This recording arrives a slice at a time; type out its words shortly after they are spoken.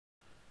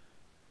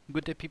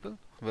Good day people,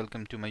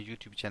 welcome to my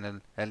YouTube channel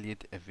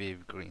Elliott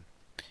Wave Green.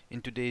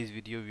 In today's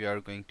video we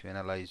are going to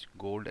analyze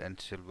gold and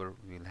silver.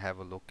 We'll have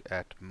a look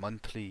at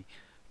monthly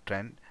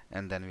trend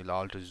and then we'll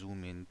also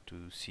zoom in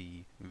to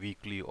see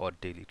weekly or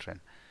daily trend.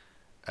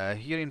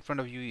 Here in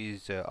front of you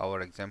is our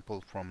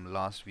example from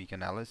last week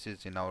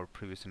analysis. In our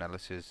previous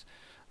analysis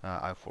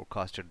I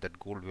forecasted that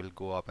gold will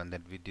go up and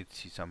then we did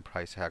see some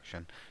price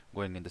action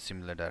going in the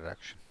similar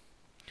direction.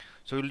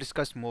 So we'll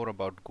discuss more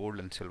about gold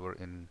and silver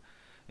in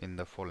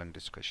the following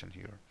discussion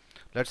here.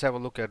 Let's have a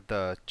look at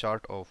the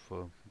chart of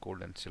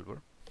gold and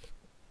silver.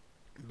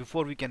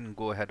 Before we can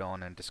go ahead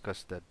on and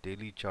discuss the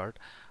daily chart,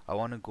 I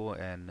want to go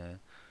and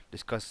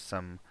discuss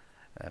some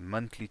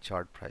monthly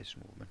chart price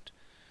movement.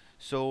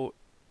 So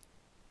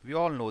we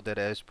all know that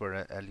as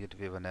per Elliott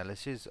wave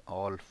analysis,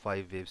 all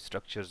 5 wave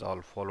structures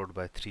are followed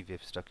by 3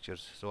 wave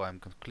structures. So I'm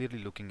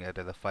clearly looking at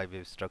the 5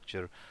 wave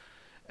structure,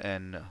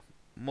 and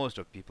most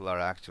of people are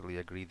actually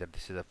agree that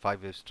this is a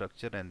 5 wave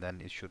structure and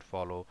then it should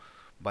follow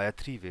by a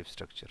 3 wave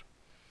structure.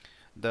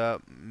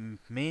 The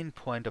main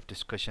point of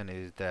discussion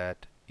is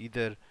that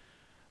either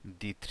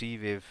the 3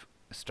 wave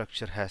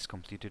structure has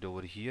completed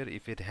over here.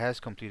 If it has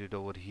completed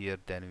over here,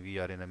 then we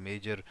are in a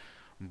major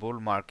bull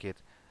market.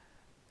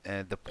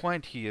 And the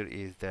point here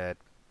is that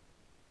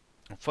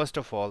first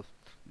of all,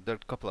 there are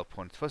a couple of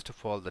points. First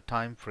of all, the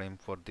time frame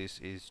for this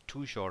is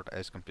too short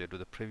as compared to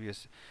the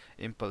previous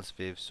impulse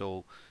wave,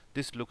 so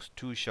this looks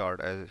too short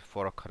as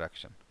for a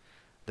correction.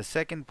 The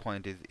second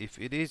point is, if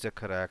it is a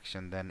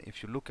correction, then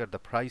if you look at the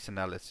price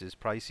analysis,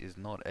 price is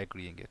not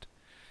agreeing it.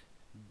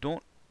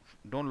 Don't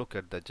look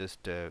at the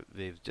just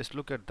waves, just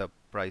look at the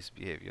price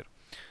behavior.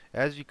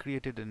 As we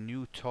created a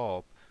new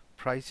top,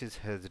 prices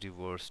has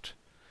reversed.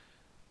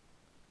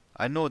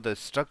 I know the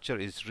structure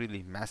is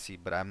really messy,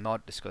 but I'm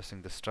not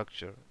discussing the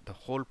structure. The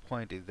whole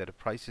point is that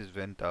prices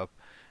went up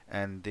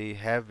and they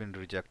have been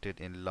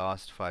rejected in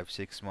last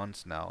 5-6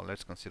 months now.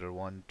 Let's consider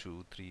 1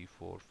 2 3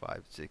 4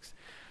 5 6.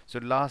 So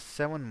last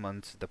 7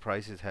 months the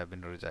prices have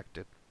been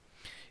rejected.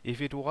 If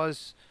it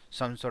was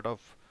some sort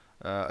of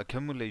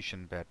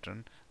accumulation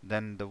pattern,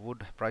 then the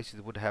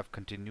prices would have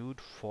continued,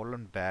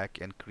 fallen back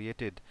and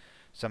created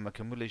some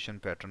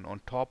accumulation pattern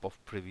on top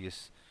of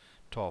previous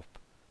top,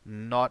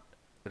 not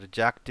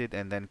rejected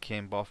and then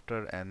came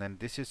after, and then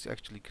this is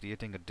actually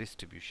creating a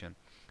distribution.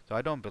 So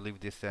I don't believe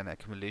this is an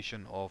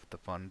accumulation of the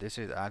fund. This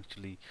is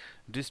actually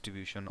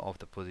distribution of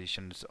the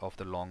positions, of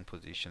the long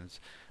positions.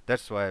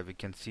 That's why we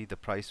can see the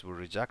price were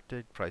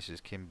rejected,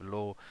 prices came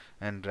below,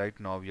 and right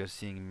now we are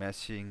seeing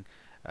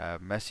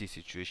messy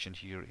situation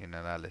here in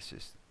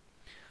analysis.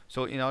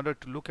 So in order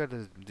to look at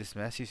this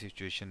messy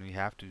situation, we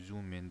have to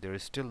zoom in. There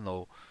is still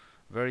no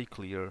very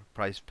clear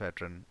price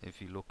pattern if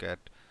you look at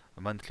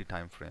a monthly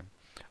time frame.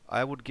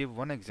 I would give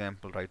one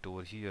example right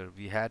over here.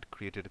 We had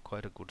created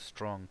quite a good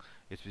strong,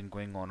 it's been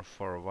going on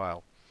for a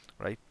while,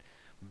 right?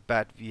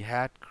 But we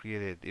had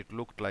created, it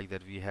looked like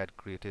that we had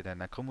created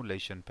an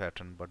accumulation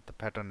pattern, but the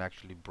pattern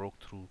actually broke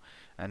through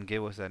and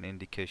gave us an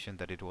indication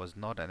that it was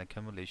not an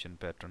accumulation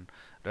pattern,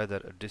 rather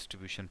a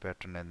distribution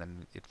pattern, and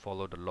then it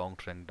followed a long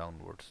trend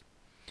downwards.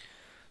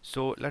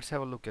 So let's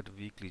have a look at the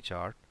weekly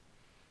chart,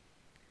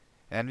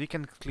 and we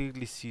can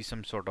clearly see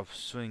some sort of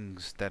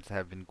swings that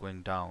have been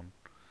going down,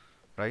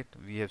 right?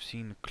 We have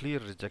seen clear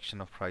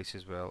rejection of price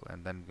as well,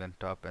 and then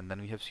went up, and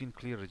then we have seen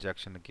clear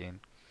rejection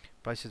again.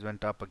 Prices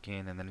went up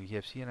again, and then we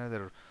have seen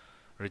another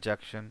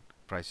rejection.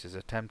 Prices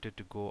attempted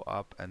to go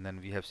up, and then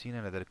we have seen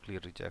another clear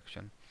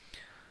rejection.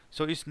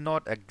 So it's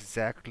not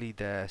exactly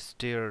the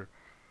stair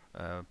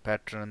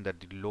pattern, that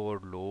the lower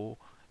low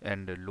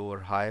and the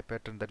lower high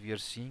pattern that we are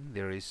seeing.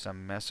 There is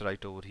some mess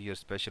right over here,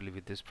 especially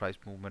with this price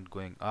movement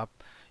going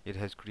up. It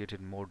has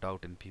created more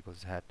doubt in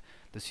people's head.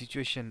 The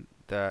situation,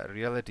 the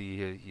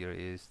reality here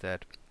is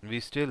that we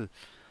still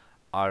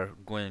are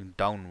going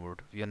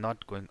downward. We are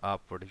not going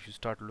upward. If you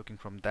start looking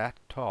from that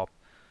top,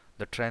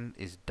 the trend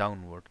is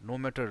downward. No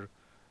matter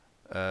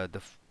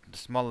the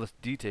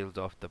smallest details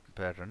of the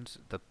patterns,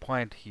 the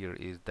point here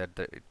is that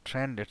the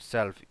trend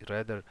itself,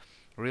 rather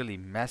really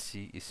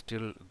messy, is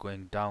still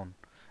going down,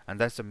 and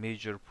that's a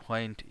major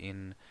point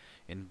in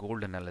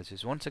gold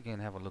analysis. Once again,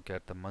 have a look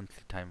at the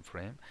monthly time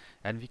frame,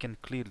 and we can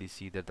clearly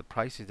see that the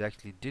prices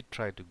actually did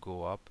try to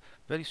go up,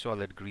 very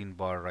solid green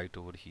bar right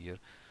over here,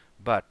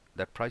 but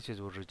that prices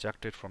were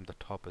rejected from the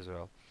top as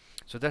well.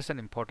 So that's an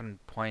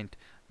important point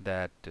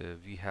that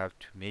we have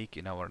to make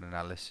in our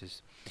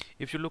analysis.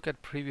 If you look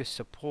at previous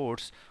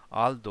supports,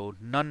 although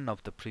none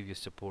of the previous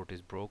support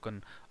is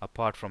broken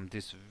apart from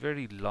this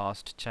very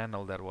last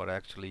channel that were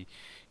actually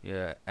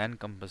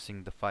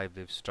encompassing the 5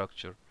 wave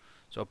structure.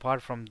 So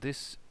apart from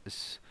this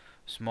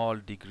small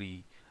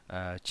degree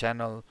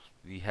channel,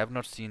 we have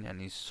not seen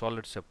any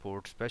solid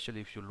support.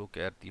 Especially if you look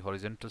at the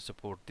horizontal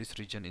support, this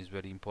region is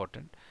very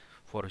important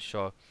for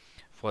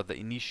for the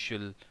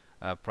initial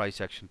price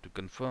action to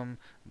confirm.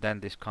 Then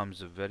this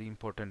comes a very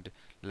important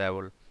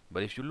level,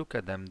 but if you look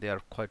at them, they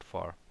are quite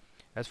far.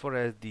 As far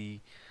as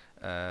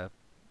uh,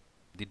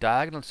 the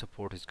diagonal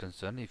support is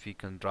concerned, if we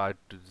can try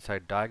to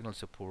decide diagonal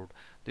support,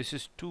 this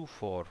is too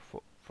far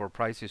for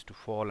prices to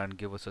fall and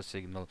give us a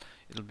signal,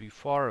 it'll be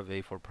far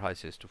away for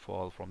prices to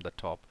fall from the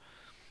top.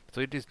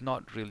 So it is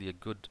not really a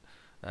good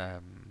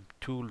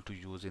tool to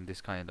use in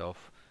this kind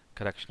of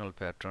correctional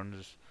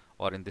patterns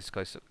or in this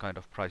kind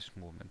of price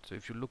movement. So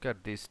if you look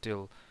at this,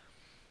 still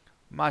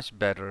much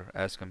better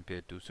as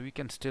compared to, so we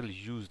can still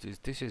use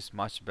this is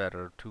much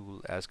better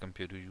tool as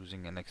compared to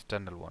using an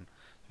external one.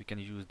 We can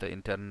use the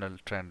internal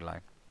trend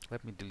line.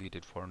 Let me delete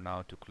it for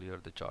now to clear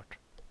the chart.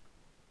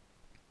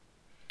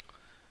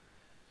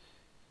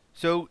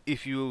 So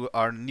if you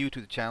are new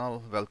to the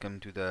channel, welcome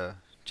to the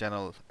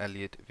channel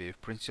Elliott Wave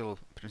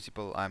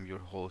Principle. I'm your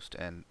host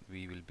and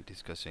we will be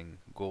discussing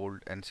gold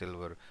and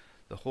silver.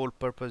 The whole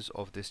purpose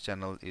of this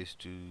channel is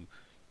to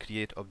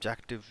create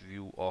objective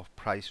view of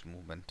price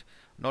movement,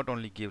 not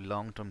only give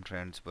long-term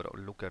trends but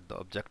look at the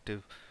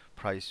objective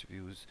price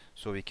views,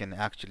 so we can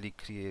actually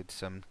create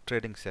some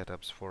trading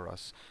setups for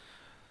us.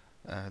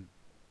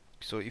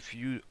 So if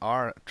you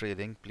are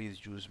trading,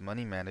 please use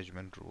money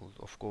management rules.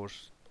 Of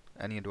course,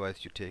 any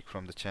advice you take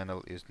from the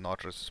channel is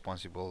not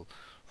responsible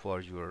for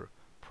your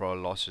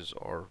losses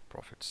or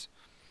profits.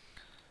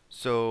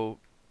 So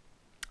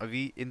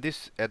we in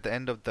this at the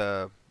end of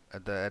the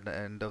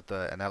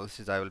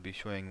analysis, I will be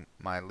showing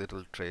my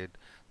little trade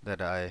that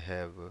I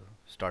have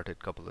started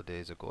a couple of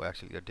days ago,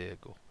 actually a day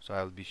ago. So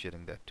I will be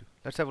sharing that too.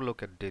 Let's have a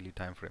look at daily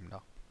time frame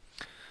now.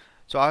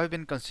 So I have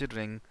been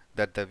considering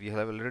that we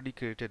have already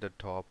created a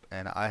top,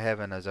 and I have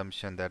an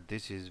assumption that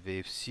this is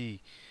wave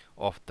C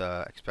of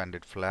the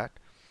expanded flat.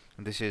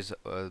 This is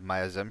my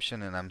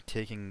assumption, and I'm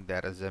taking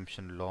that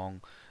assumption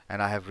long,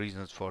 and I have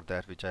reasons for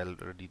that which I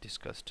already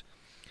discussed.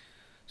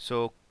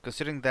 So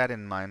considering that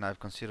in mind, I've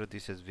considered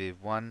this as wave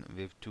 1.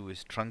 Wave 2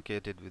 is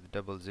truncated with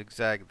double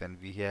zigzag. Then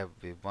we have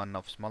wave 1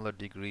 of smaller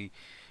degree,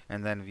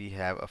 and then we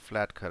have a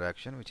flat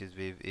correction, which is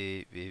wave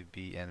A, wave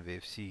B, and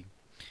wave C.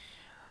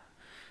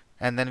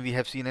 And then we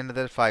have seen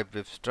another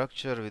 5-wave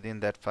structure. Within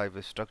that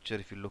 5-wave structure,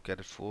 if you look at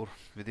it,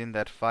 within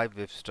that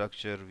 5-wave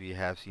structure, we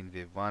have seen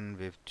wave 1,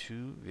 wave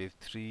 2, wave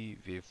 3,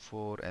 wave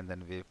 4, and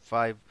then wave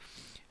 5.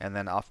 And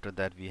then after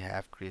that, we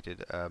have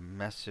created a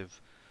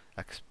massive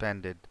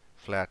expanded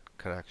flat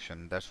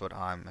correction. That's what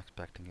I'm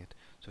expecting it.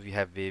 So we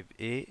have wave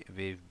A,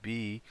 wave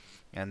B,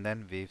 and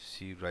then wave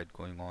C right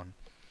going on.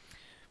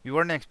 We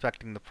weren't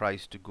expecting the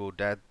price to go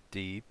that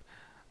deep,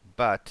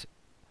 but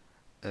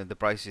the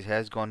price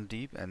has gone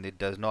deep, and it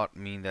does not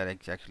mean that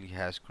it actually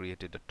has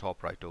created a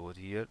top right over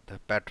here. The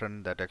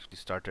pattern that actually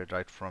started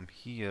right from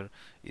here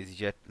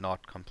is yet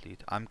not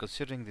complete. I'm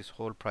considering this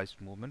whole price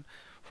movement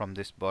from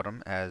this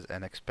bottom as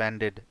an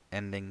expanded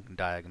ending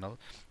diagonal.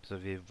 So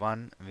wave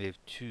 1, wave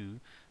 2,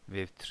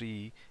 wave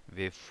 3,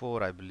 wave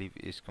 4 I believe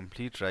is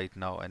complete right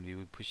now, and we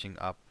will be pushing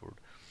upward.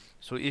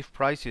 So if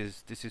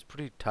prices, this is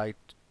pretty tight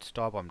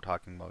stop I'm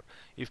talking about,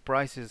 if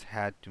prices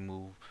had to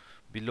move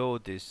below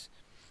this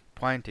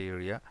point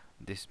area,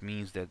 this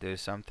means that there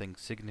is something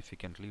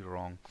significantly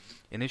wrong.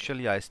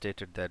 Initially I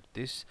stated that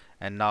this,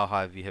 and now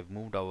how we have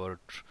moved our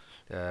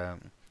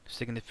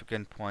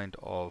significant point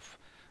of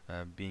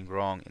being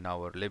wrong in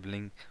our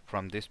labeling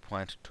from this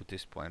point to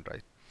this point,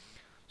 right?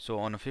 So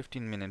on a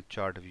 15-minute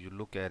chart, if you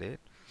look at it,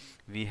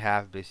 we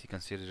have basically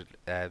considered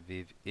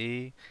wave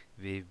A,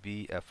 wave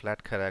B a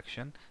flat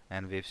correction,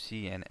 and wave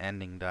C an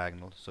ending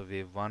diagonal. So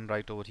wave 1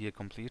 right over here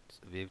completes,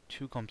 wave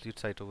 2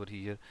 completes right over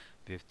here,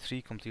 wave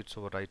 3 completes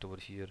over right over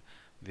here,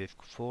 wave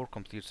 4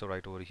 completes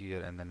right over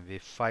here, and then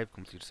wave 5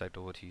 completes right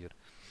over here.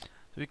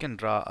 So we can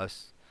draw a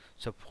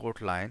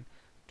support line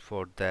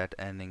for that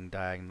ending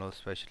diagonal,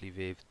 especially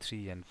wave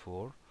 3 and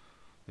 4,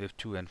 wave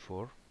 2 and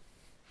 4.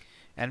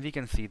 And we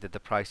can see that the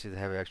prices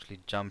have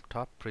actually jumped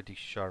up pretty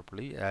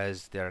sharply,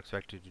 as they are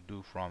expected to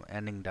do from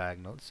ending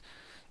diagonals,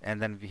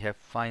 and then we have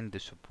find the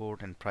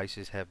support and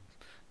prices have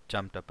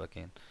jumped up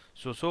again.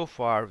 So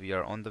far we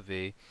are on the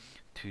way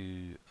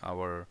to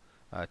our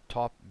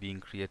top being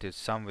created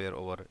somewhere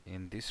over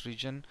in this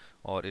region,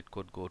 or it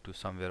could go to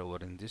somewhere over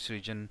in this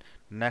region.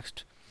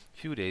 Next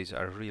few days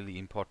are really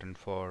important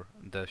for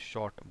the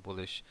short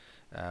bullish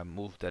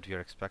move that we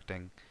are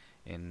expecting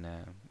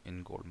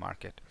in gold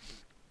market.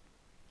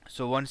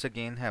 So once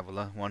again,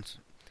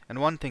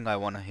 one thing I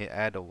want to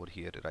add over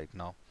here right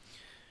now.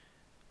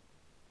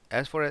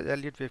 As far as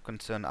Elliott wave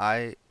concerned,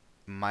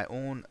 my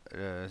own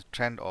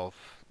trend of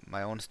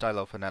my own style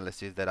of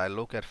analysis, that I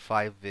look at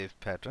 5-wave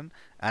pattern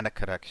and a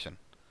correction,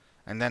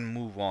 and then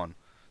move on.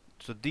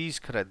 So these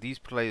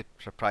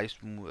price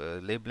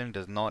labeling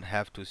does not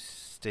have to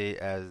stay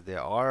as they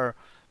are.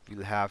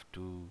 We'll have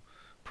to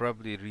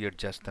probably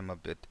readjust them a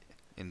bit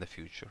in the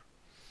future.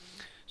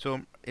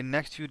 So in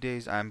next few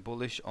days I'm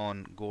bullish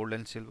on gold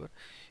and silver.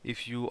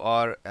 If you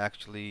are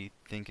actually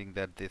thinking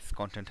that this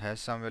content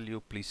has some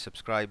value, please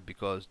subscribe,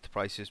 because the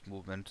prices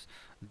movements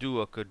do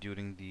occur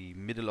during the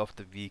middle of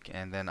the week,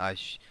 and then I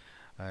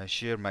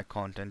share my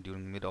content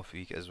during mid of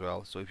week as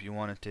well. So if you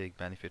want to take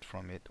benefit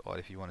from it, or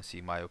if you want to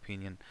see my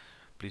opinion,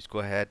 please go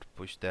ahead,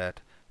 push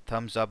that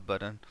thumbs up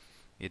button.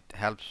 It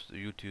helps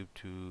YouTube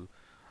to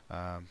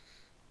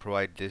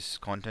provide this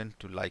content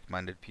to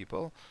like-minded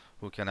people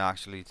who can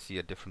actually see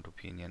a different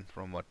opinion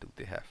from what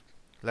they have.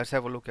 Let's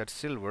have a look at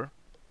silver.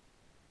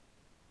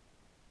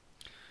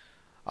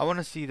 I want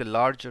to see the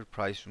larger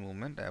price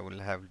movement. I will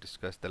have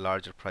discussed the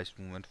larger price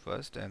movement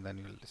first, and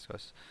then we'll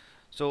discuss.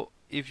 So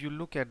if you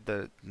look at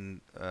the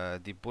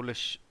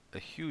bullish, a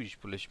huge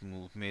bullish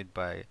move made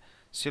by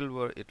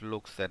silver, it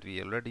looks that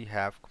we already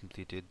have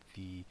completed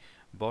the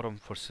bottom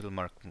for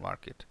silver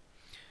market.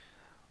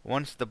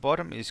 Once the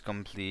bottom is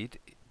complete,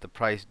 the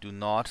price do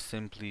not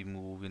simply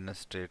move in a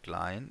straight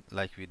line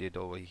like we did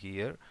over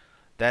here.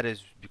 That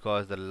is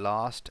because the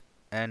last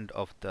end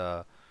of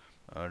the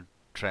uh,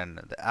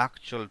 trend, the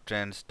actual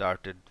trend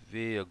started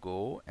way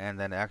ago, and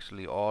then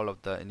actually all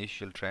of the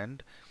initial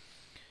trend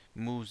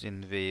moves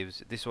in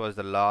waves. This was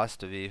the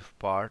last wave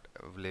part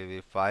of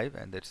wave 5,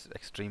 and that's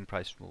extreme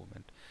price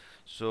movement.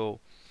 So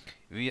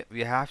we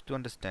have to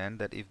understand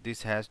that if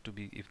this has to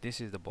be, if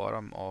this is the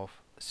bottom of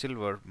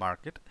silver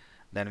market,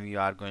 then we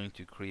are going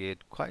to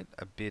create quite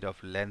a bit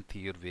of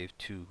lengthier wave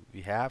 2.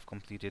 We have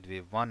completed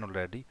wave 1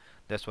 already.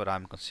 That's what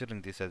I'm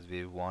considering this as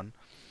wave 1,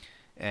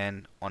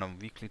 and on a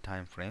weekly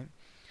time frame,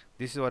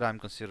 this is what I'm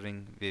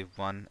considering wave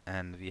 1,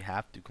 and we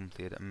have to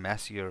complete a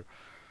messier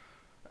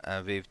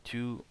wave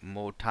 2,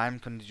 more time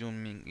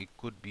consuming. It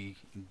could be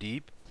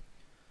deep.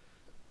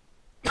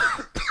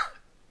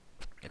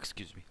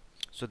 Excuse me.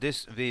 So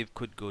this wave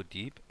could go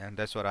deep, and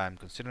that's what I'm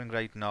considering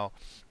right now.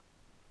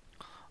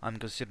 I'm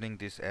considering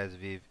this as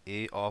wave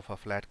A of a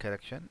flat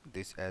correction,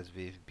 this as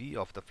wave B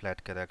of the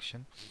flat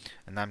correction,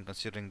 and I'm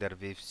considering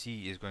that wave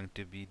C is going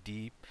to be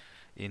deep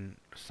in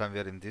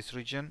somewhere in this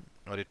region,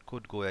 or it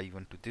could go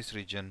even to this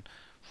region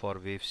for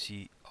wave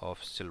C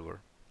of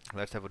silver.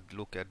 Let's have a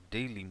look at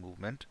daily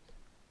movement,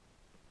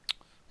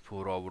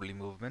 4-hourly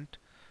movement.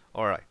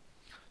 Alright,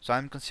 so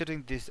I'm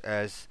considering this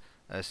as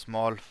a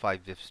small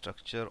 5-wave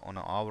structure. On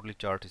an hourly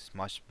chart is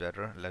much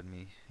better.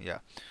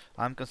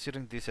 I'm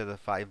considering this as a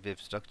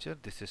 5-wave structure.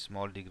 This is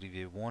small degree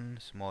wave 1,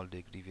 small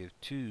degree wave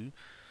 2,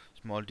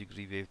 small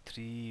degree wave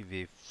 3,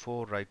 wave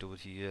 4 right over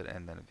here,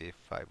 and then wave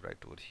 5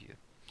 right over here.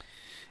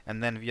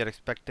 And then we are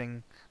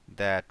expecting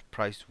that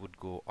price would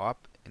go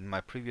up. In my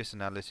previous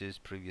analysis,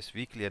 previous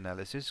weekly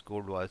analysis,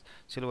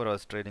 silver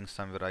was trading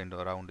somewhere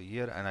around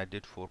here, and I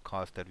did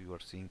forecast that we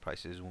were seeing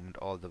prices movement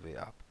all the way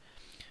up.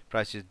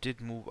 Prices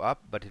did move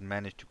up, but it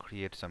managed to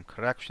create some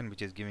correction,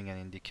 which is giving an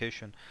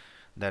indication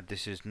that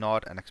this is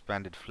not an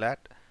expanded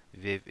flat.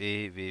 Wave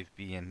A, wave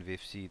B, and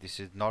wave C,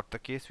 this is not the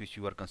case which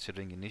you are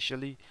considering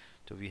initially.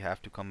 So we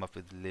have to come up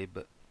with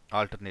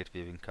alternate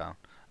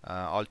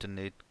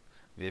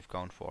wave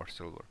count for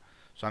silver.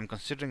 So I'm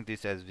considering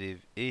this as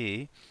wave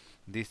A,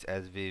 this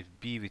as wave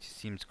B, which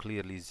seems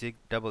clearly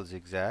double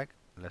zigzag.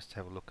 Let's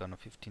have a look on a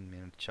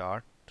 15-minute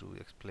chart to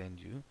explain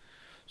you.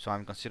 So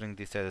I'm considering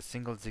this as a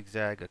single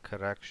zigzag, a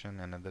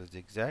correction, another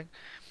zigzag,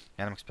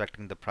 and I'm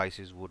expecting the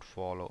prices would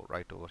follow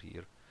right over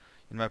here.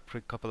 In my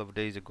couple of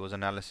days ago's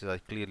analysis, I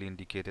clearly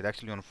indicated,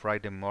 actually on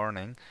Friday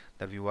morning,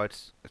 that we were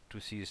to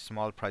see a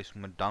small price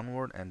movement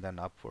downward and then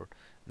upward.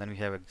 Then we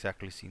have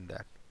exactly seen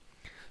that.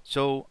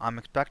 So I'm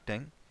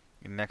expecting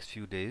in next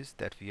few days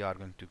that we are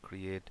going to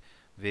create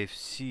wave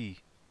C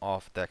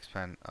of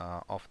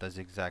the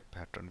zigzag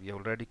pattern. We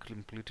already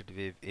completed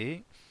wave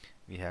A,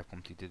 we have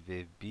completed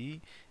wave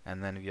B,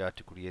 and then we are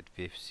to create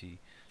wave C.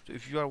 So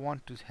if you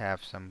want to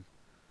have some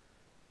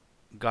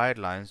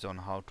guidelines on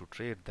how to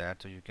trade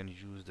that, so you can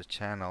use the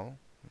channel,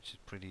 which is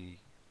pretty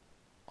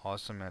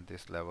awesome at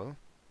this level.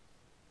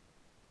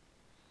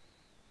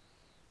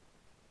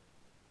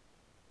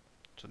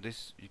 So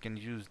this, you can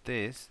use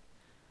this,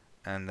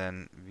 and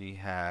then we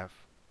have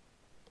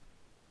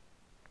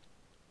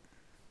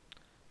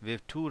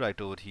wave 2 right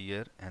over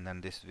here, and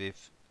then this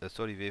wave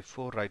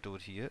 4 right over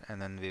here,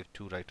 and then wave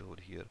 2 right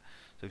over here.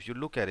 So if you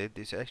look at it,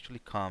 this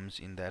actually comes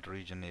in that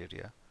region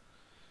area,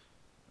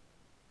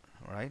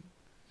 right?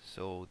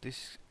 So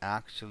this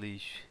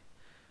actually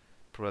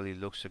probably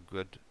looks a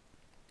good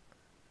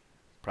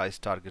price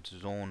target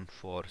zone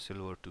for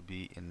silver to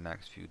be in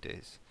next few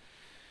days.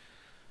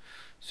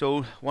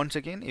 So once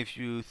again, if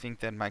you think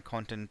that my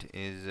content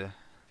is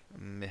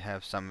may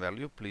have some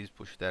value, please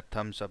push that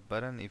thumbs up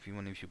button. If you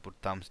put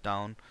thumbs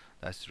down,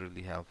 that's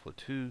really helpful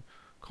too.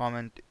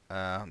 Comment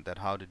that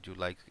how did you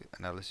like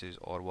analysis,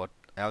 or what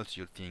else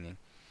you're thinking,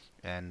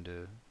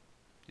 and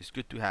it's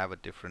good to have a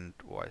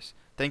different voice.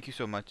 Thank you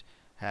so much.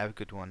 Have a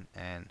good one,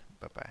 and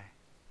bye bye.